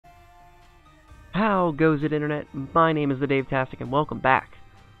How goes it, Internet? My name is the Dave Tastic, and welcome back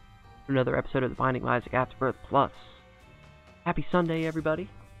to another episode of the Binding of Isaac Afterbirth Plus. Happy Sunday, everybody. You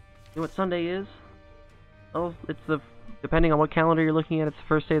know what Sunday is? Well, depending on what calendar you're looking at, it's the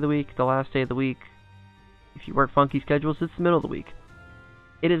first day of the week, the last day of the week. If you work funky schedules, it's the middle of the week.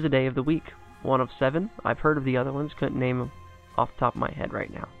 It is a day of the week, one of 7. I've heard of the other ones, couldn't name them off the top of my head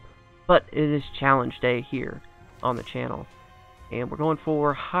right now. But it is challenge day here on the channel, and we're going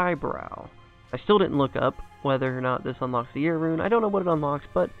for highbrow. I still didn't look up whether or not this unlocks the ear rune. I don't know what it unlocks,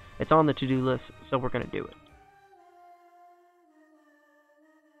 but it's on the to-do list, so we're going to do it.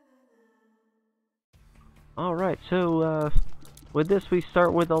 Alright, so with this we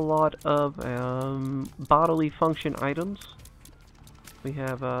start with a lot of bodily function items. We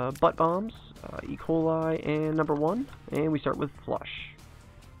have butt bombs, E. coli, and number 1, and we start with flush.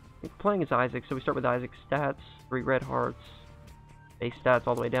 We're playing as Isaac, so we start with Isaac's stats, 3 red hearts, base stats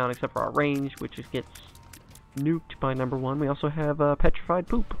all the way down except for our range, which just gets nuked by number 1. We also have petrified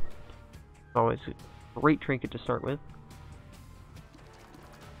poop. Always a great trinket to start with.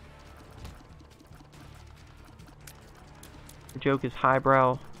 The joke is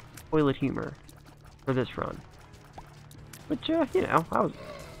highbrow toilet humor for this run. Which, you know, I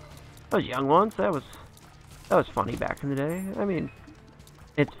was young once. That was funny back in the day. I mean,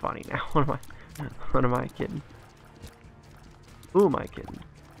 it's funny now. What am I kidding? Who am I kidding?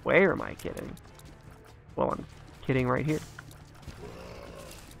 Where am I kidding? Well, I'm kidding right here.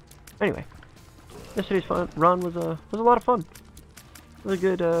 Anyway, yesterday's run was a lot of fun. It was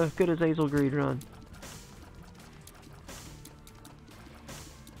a good Azazel Greed run.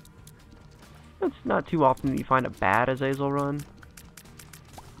 It's not too often that you find a bad Azazel run.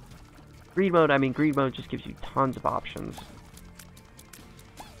 Greed mode just gives you tons of options.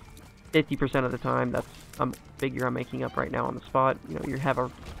 50% of the time, that's a figure I'm making up right now on the spot. You know, you have a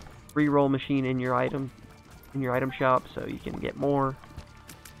reroll machine in your item shop, so you can get more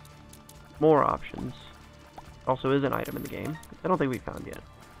options. Also is an item in the game. I don't think we found yet.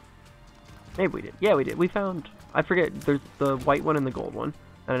 Maybe we did. Yeah, we did. We found, I forget, there's the white one and the gold one,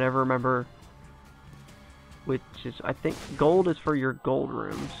 and I never remember which is, I think gold is for your gold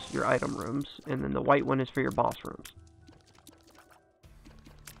rooms, your item rooms, and then the white one is for your boss rooms.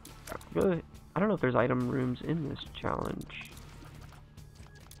 I don't know if there's item rooms in this challenge.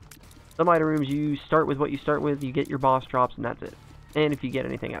 Some item rooms, you start with what you start with, you get your boss drops, and that's it. And if you get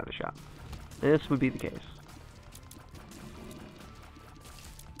anything out of the shop. This would be the case.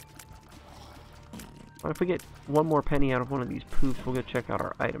 What if we get one more penny out of one of these poops, we'll go check out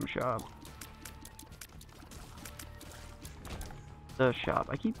our item shop. The shop.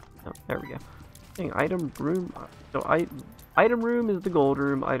 Oh, there we go. Dang, item room. So item room is the gold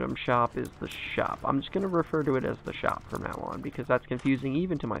room. Item shop is the shop. I'm just gonna refer to it as the shop from now on because that's confusing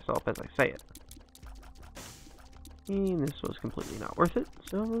even to myself as I say it. And this was completely not worth it,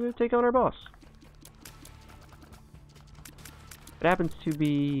 so we're gonna take on our boss. It happens to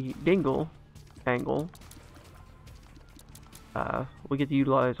be Angle. We get to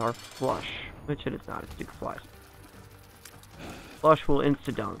utilize our flush, which it is not. It's Duke Flies. Flush will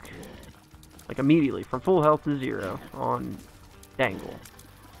insta-dunk. Like immediately, from full health to 0 on Dangle.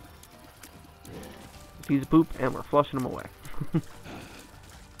 He's a poop, and we're flushing him away.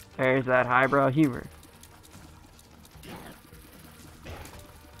 There's that highbrow humor.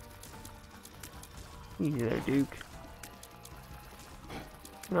 Easy there, Duke.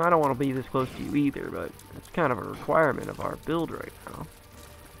 You know, I don't want to be this close to you either, but it's kind of a requirement of our build right now.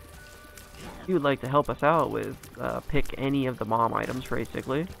 If you would like to help us out with pick any of the mom items,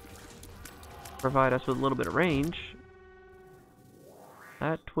 basically, provide us with a little bit of range,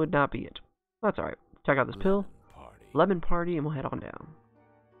 that would not be it. That's alright. Check out this pill, Lemon Party, and we'll head on down.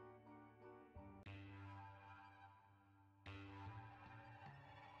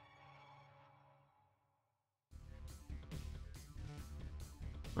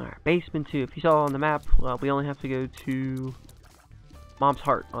 Alright, basement 2. If you saw on the map, we only have to go to Mom's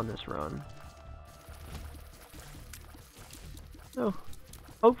Heart on this run. So,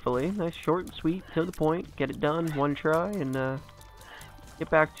 hopefully, nice, short, and sweet, to the point, get it done, one try, and get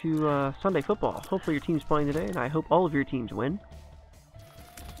back to Sunday football. Hopefully your team's playing today, and I hope all of your teams win.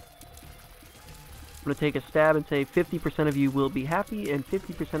 I'm going to take a stab and say 50% of you will be happy, and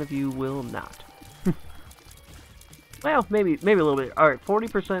 50% of you will not. Well, maybe a little bit. Alright,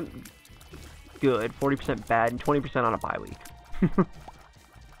 40% good, 40% bad, and 20% on a bye week.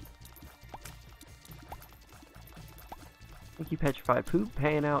 Thank you, Petrified Poop,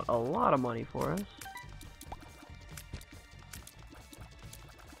 paying out a lot of money for us.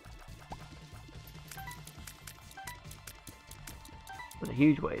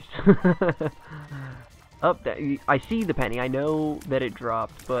 huge waste. Up, I see the penny. I know that it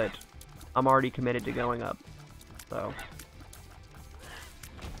dropped, but I'm already committed to going up. So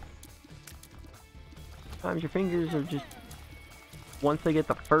sometimes your fingers are just, once they get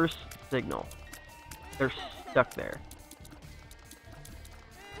the first signal, they're stuck there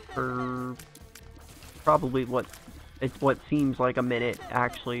for probably what seems like a minute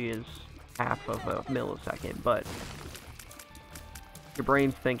actually is half of a millisecond, but your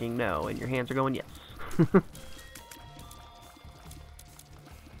brain's thinking no, and your hands are going yes.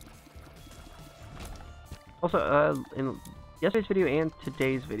 Also, in yesterday's video and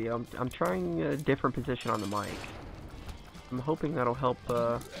today's video, I'm trying a different position on the mic. I'm hoping that'll help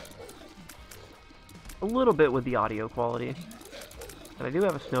a little bit with the audio quality. And I do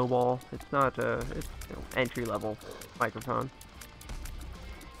have a snowball. It's not it's entry-level microphone.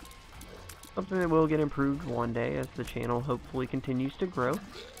 Something that will get improved one day as the channel hopefully continues to grow,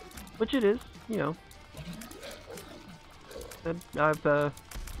 which it is, you know. I've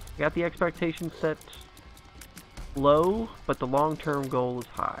got the expectations set low, but the long-term goal is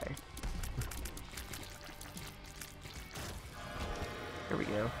high. There we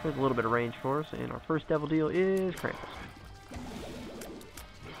go. There's a little bit of range for us, and our first devil deal is Krampus.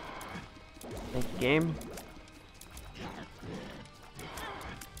 Thank you, game.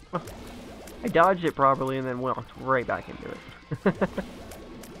 Oh, I dodged it properly and then walked right back into it.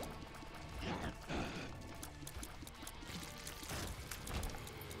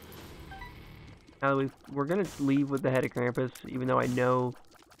 Now we're gonna leave with the head of Krampus, even though I know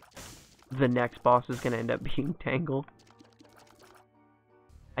the next boss is gonna end up being Tangle.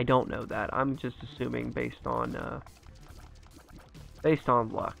 I don't know that. I'm just assuming based on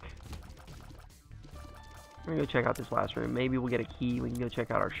luck. We're gonna go check out this last room. Maybe we'll get a key. We can go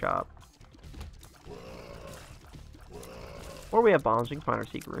check out our shop. Or we have bombs. We can find our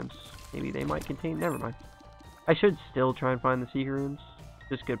secret rooms. Maybe they might contain. Never mind. I should still try and find the secret rooms.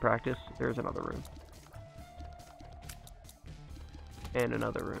 Just good practice. There's another room. And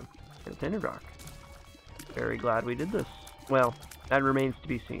another room. And it's Interdock. Very glad we did this. Well, that remains to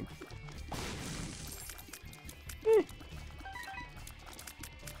be seen. I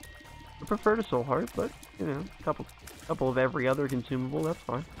prefer to Soul Heart, but, you know, a couple of every other consumable, that's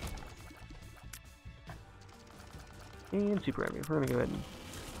fine. And Super Heavy. We're gonna go ahead and...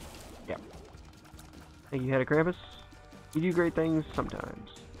 yeah. Thank you, Head of Krampus. You do great things sometimes.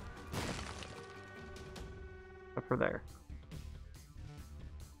 Up for there.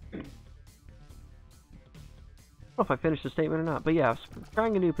 I don't know if I finished the statement or not, but yeah, I was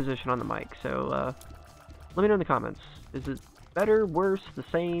trying a new position on the mic, so let me know in the comments. Is it better, worse, the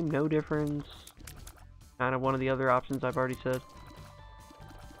same, no difference? Kind of one of the other options I've already said.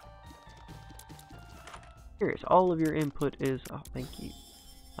 Curious, all of your input is, oh, thank you.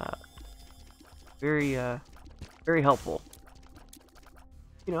 Very helpful.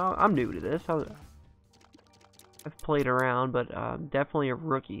 You know, I'm new to this. I've played around, but I'm definitely a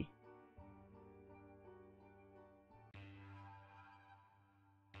rookie.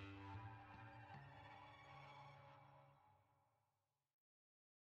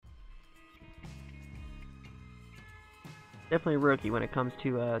 Definitely a rookie when it comes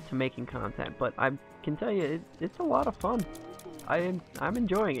to making content, but I can tell you it's a lot of fun. I'm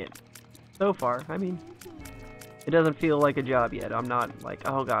enjoying it so far. I mean, it doesn't feel like a job yet. I'm not like,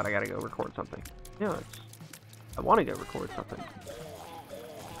 oh god, I gotta go record something. No, I want to go record something.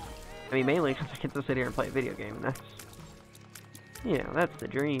 I mean, mainly because I get to sit here and play a video game, and that's, you know, that's the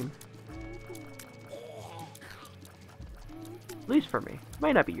dream. At least for me.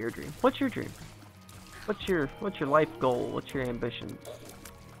 Might not be your dream. What's your dream? What's your life goal? What's your ambitions?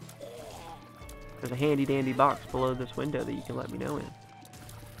 There's a handy dandy box below this window that you can let me know in.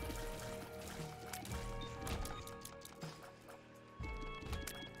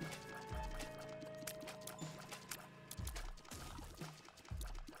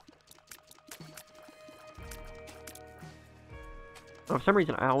 For some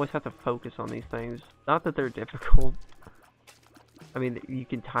reason, I always have to focus on these things. Not that they're difficult. I mean, you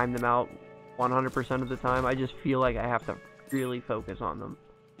can time them out 100% of the time. I just feel like I have to really focus on them.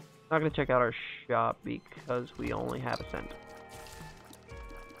 Not going to check out our shop because we only have a cent.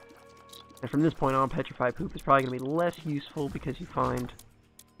 And from this point on, Petrified Poop is probably going to be less useful because you find...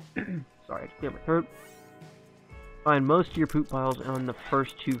 sorry, I just cleared my throat. Find most of your poop piles on the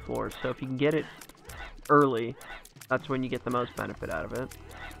first 2 floors. So if you can get it early, that's when you get the most benefit out of it.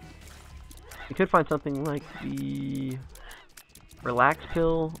 You could find something like the Relax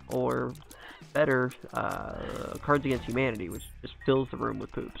Pill, or better, Cards Against Humanity, which just fills the room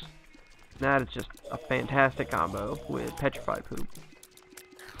with poops. That is just a fantastic combo with Petrified Poop.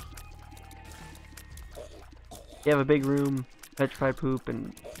 you have a big room, petrified poop,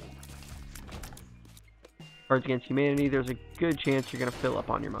 and Cards Against Humanity, there's a good chance you're going to fill up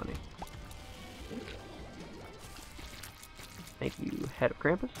on your money. Thank you, Head of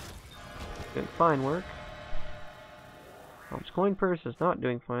Krampus. Doing fine work. Mom's Coin Purse is not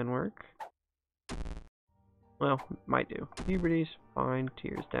doing fine work. Well, might do. Puberty's fine.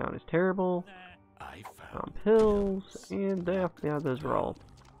 Tears Down is terrible. Pills, and yeah, those were all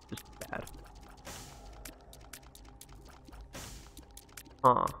just bad.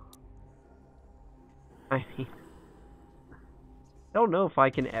 Huh. I mean, I don't know if I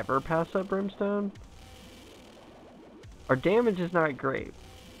can ever pass up Brimstone. Our damage is not great.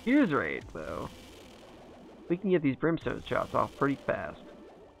 Fuse rate, though. We can get these Brimstone shots off pretty fast.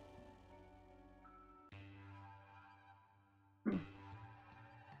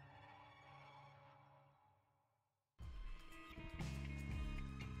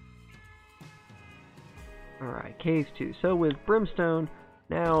 Alright, Cave 2. So with Brimstone,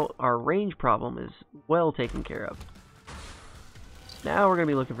 now our range problem is well taken care of. Now we're going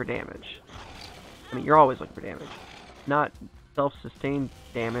to be looking for damage. I mean, you're always looking for damage. Not self-sustained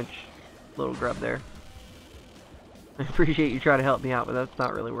damage. Little grub there. I appreciate you trying to help me out, but that's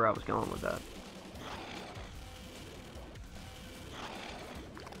not really where I was going with that.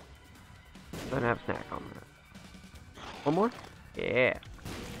 Don't have a snack on that. One more? Yeah.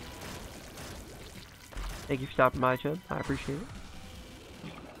 Thank you for stopping by, Chub. I appreciate it.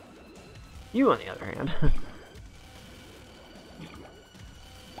 You, on the other hand,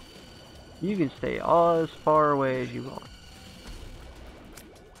 you can stay as far away as you want.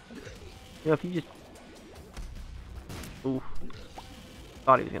 You know, if you just... Oof.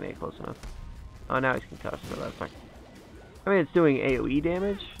 Thought he was going to get close enough. Oh, now he's concussed, so that's not... I mean, it's doing AoE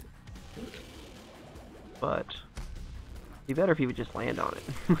damage, but it'd be better if he would just land on it.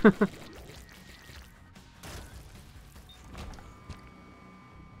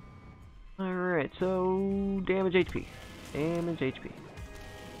 Alright, so damage HP. Damage HP.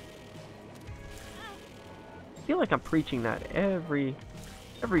 I feel like I'm preaching that every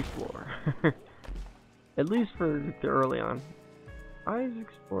floor. At least for the early on.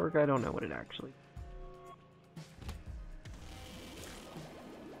 Isaac's Fork, I don't know what it actually.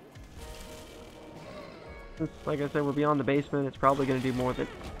 Since, like I said, we're beyond the basement, it's probably going to do more than...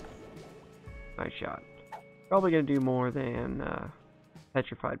 Nice shot. Probably going to do more than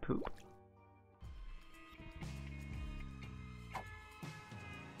petrified poop.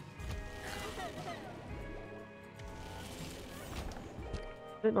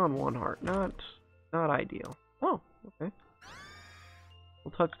 Sitting on one heart, not ideal. Oh, okay.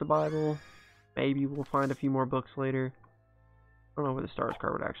 We'll touch the Bible. Maybe we'll find a few more books later. I don't know where the stars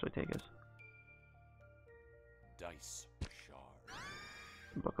card would actually take us. Dice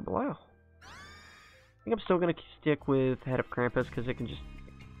shard. Book of Belial. I think I'm still gonna stick with Head of Krampus because it can just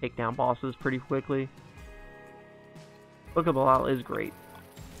take down bosses pretty quickly. Book of Belial is great.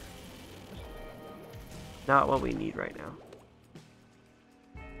 Not what we need right now.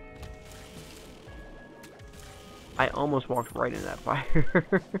 I almost walked right into that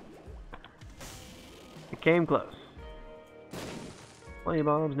fire. It came close. Plenty of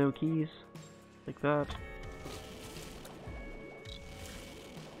bombs, no keys. Like that.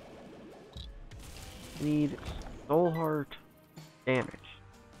 Need soul heart damage.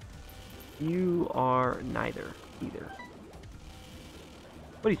 You are neither. Either.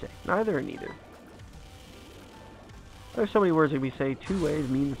 What do you say? Neither or neither? There's so many words that we say two ways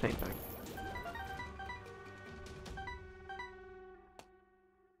mean the same thing.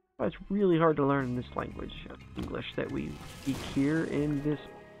 It's really hard to learn this language, English, that we speak here in this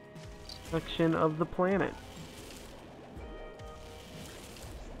section of the planet.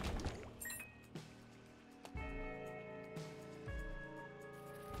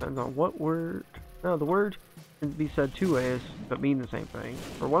 Depends on what word. No, the word can be said two ways, but mean the same thing.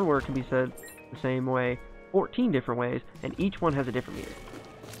 Or one word can be said the same way 14 different ways, and each one has a different meaning.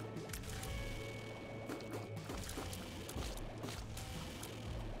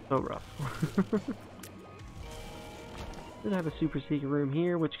 So rough. Then I have a super secret room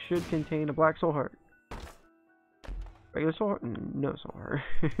here, which should contain a black soul heart. Regular soul heart? No soul heart.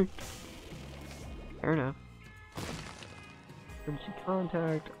 Fair enough. Emergency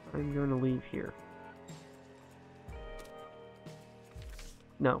contact. I'm going to leave here.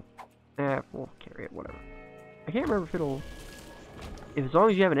 No. We'll carry it, whatever. I can't remember if it'll... If as long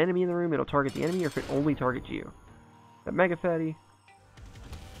as you have an enemy in the room, it'll target the enemy, or if it only targets you. That Mega Fatty.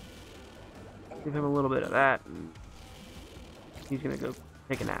 Give him a little bit of that, and he's gonna go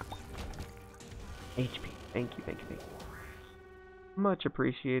take a nap. HP. Thank you. Much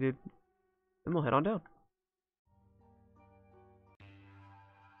appreciated. And we'll head on down.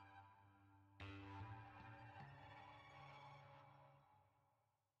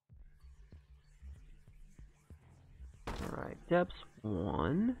 steps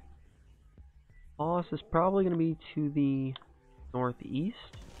 1. Boss is probably going to be to the northeast.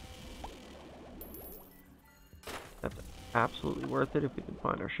 That's absolutely worth it if we can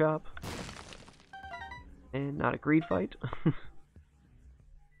find our shop. And not a greed fight.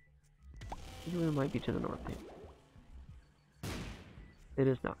 It might be to the north here. It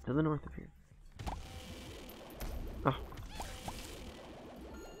is not to the north of here. Oh.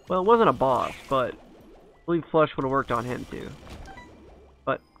 Well, it wasn't a boss, but I believe Flush would have worked on him too.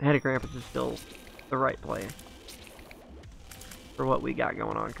 But Head of Krampus is still the right play for what we got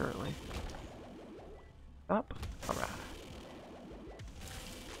going on currently. Up. Alright.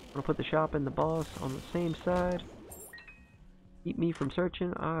 I'm gonna put the shop and the boss on the same side. Keep me from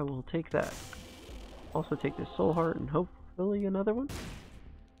searching. I will take that. Also take this soul heart and hopefully another one.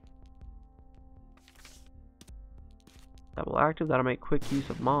 Double active. That'll make quick use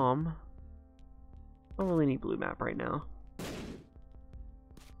of Mom. Don't really need blue map right now.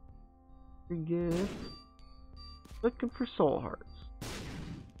 Pretty good. Looking for soul hearts.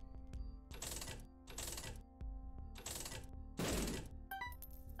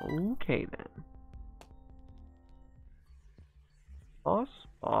 Okay then. Boss?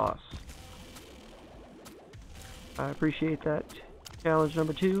 Boss. I appreciate that. Challenge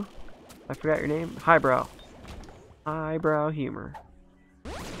number 2. I forgot your name. Highbrow. Highbrow humor.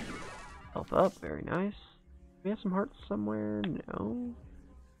 Health up. Very nice. Do we have some hearts somewhere? No.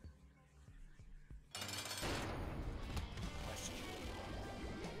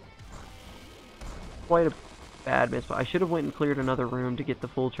 Quite a bad miss, but I should have went and cleared another room to get the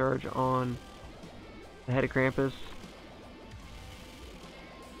full charge on the Head of Krampus.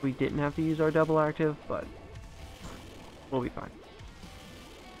 We didn't have to use our double active, but we'll be fine.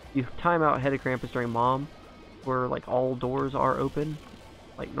 You time out Head of Krampus during Mom, where like all doors are open,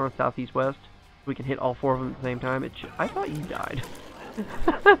 like north, south, east, west. We can hit all 4 of them at the same time. I thought you died.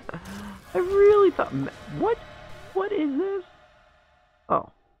 I really thought. What? What is this? Oh,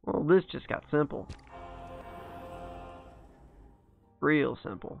 well, this just got simple. Real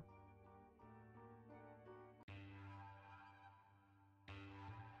simple.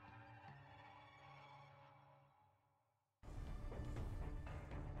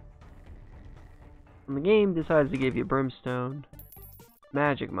 When the game decides to give you Brimstone,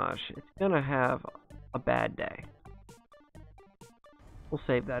 Magic Mush, it's gonna have a bad day. We'll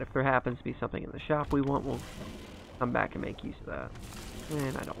save that. If there happens to be something in the shop we want, we'll come back and make use of that.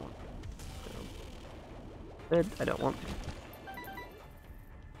 And I don't want to. I don't want to.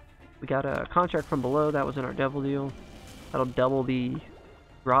 We got a contract from below. That was in our devil deal. That'll double the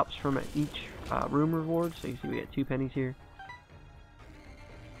drops from each room reward. So you see we get 2 pennies here.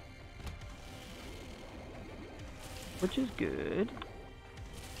 Which is good.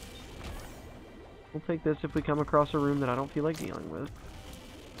 We'll take this if we come across a room that I don't feel like dealing with.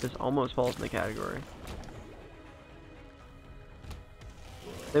 This almost falls in the category.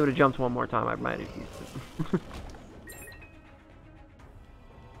 If they would have jumped one more time, I might have used it.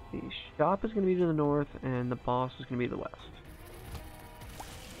 The shop is going to be to the north, and the boss is going to be to the west.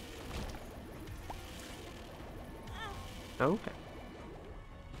 Okay.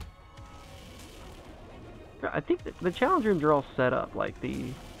 I think the challenge rooms are all set up. Like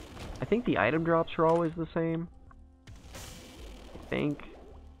I think the item drops are always the same. I think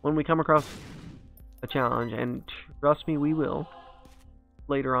when we come across a challenge, and trust me, we will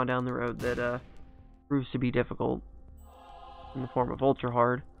later on down the road that proves to be difficult in the form of ultra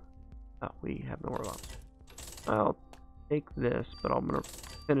hard. Oh, we have no more bombs. I'll take this, but I'm gonna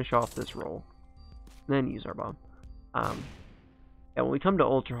finish off this roll, then use our bomb. And when we come to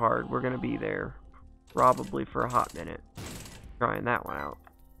ultra hard, we're gonna be there probably for a hot minute, trying that one out.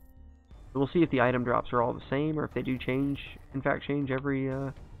 So we'll see if the item drops are all the same, or if they do change. In fact, change every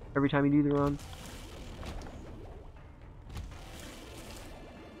time you do the run.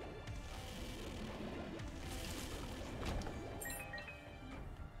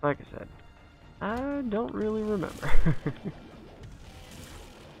 Like I said, I don't really remember.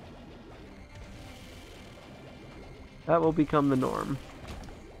 That will become the norm.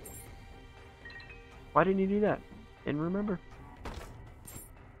 Why didn't you do that? Didn't remember.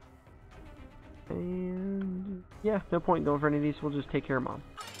 And yeah, no point in going for any of these. We'll just take care of Mom.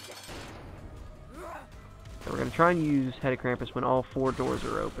 So we're gonna try and use Head of Krampus when all 4 doors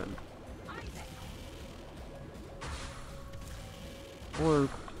are open. Or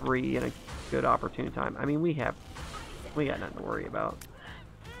 3 in a good opportune time. I mean, we got nothing to worry about.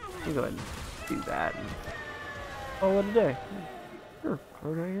 We'll go ahead and do that and call it a day. Sure.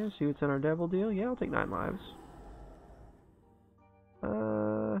 Okay, here, see what's in our devil deal. Yeah, I'll take 9 lives.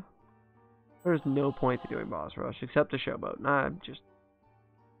 There's no point to doing boss rush except a showboat.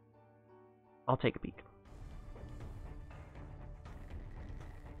 I'll take a peek.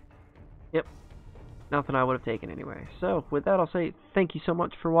 Yep. Nothing I would have taken anyway. So, with that, I'll say thank you so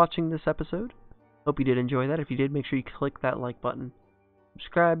much for watching this episode. Hope you did enjoy that. If you did, make sure you click that like button.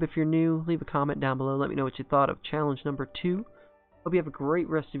 Subscribe if you're new. Leave a comment down below. Let me know what you thought of challenge number 2. Hope you have a great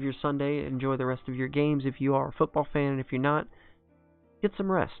rest of your Sunday. Enjoy the rest of your games if you are a football fan, and if you're not, get some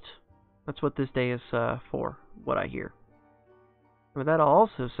rest. That's what this day is for, what I hear. And with that, I'll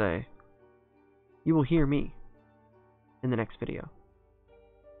also say, you will hear me in the next video.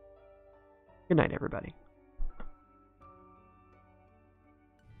 Good night, everybody.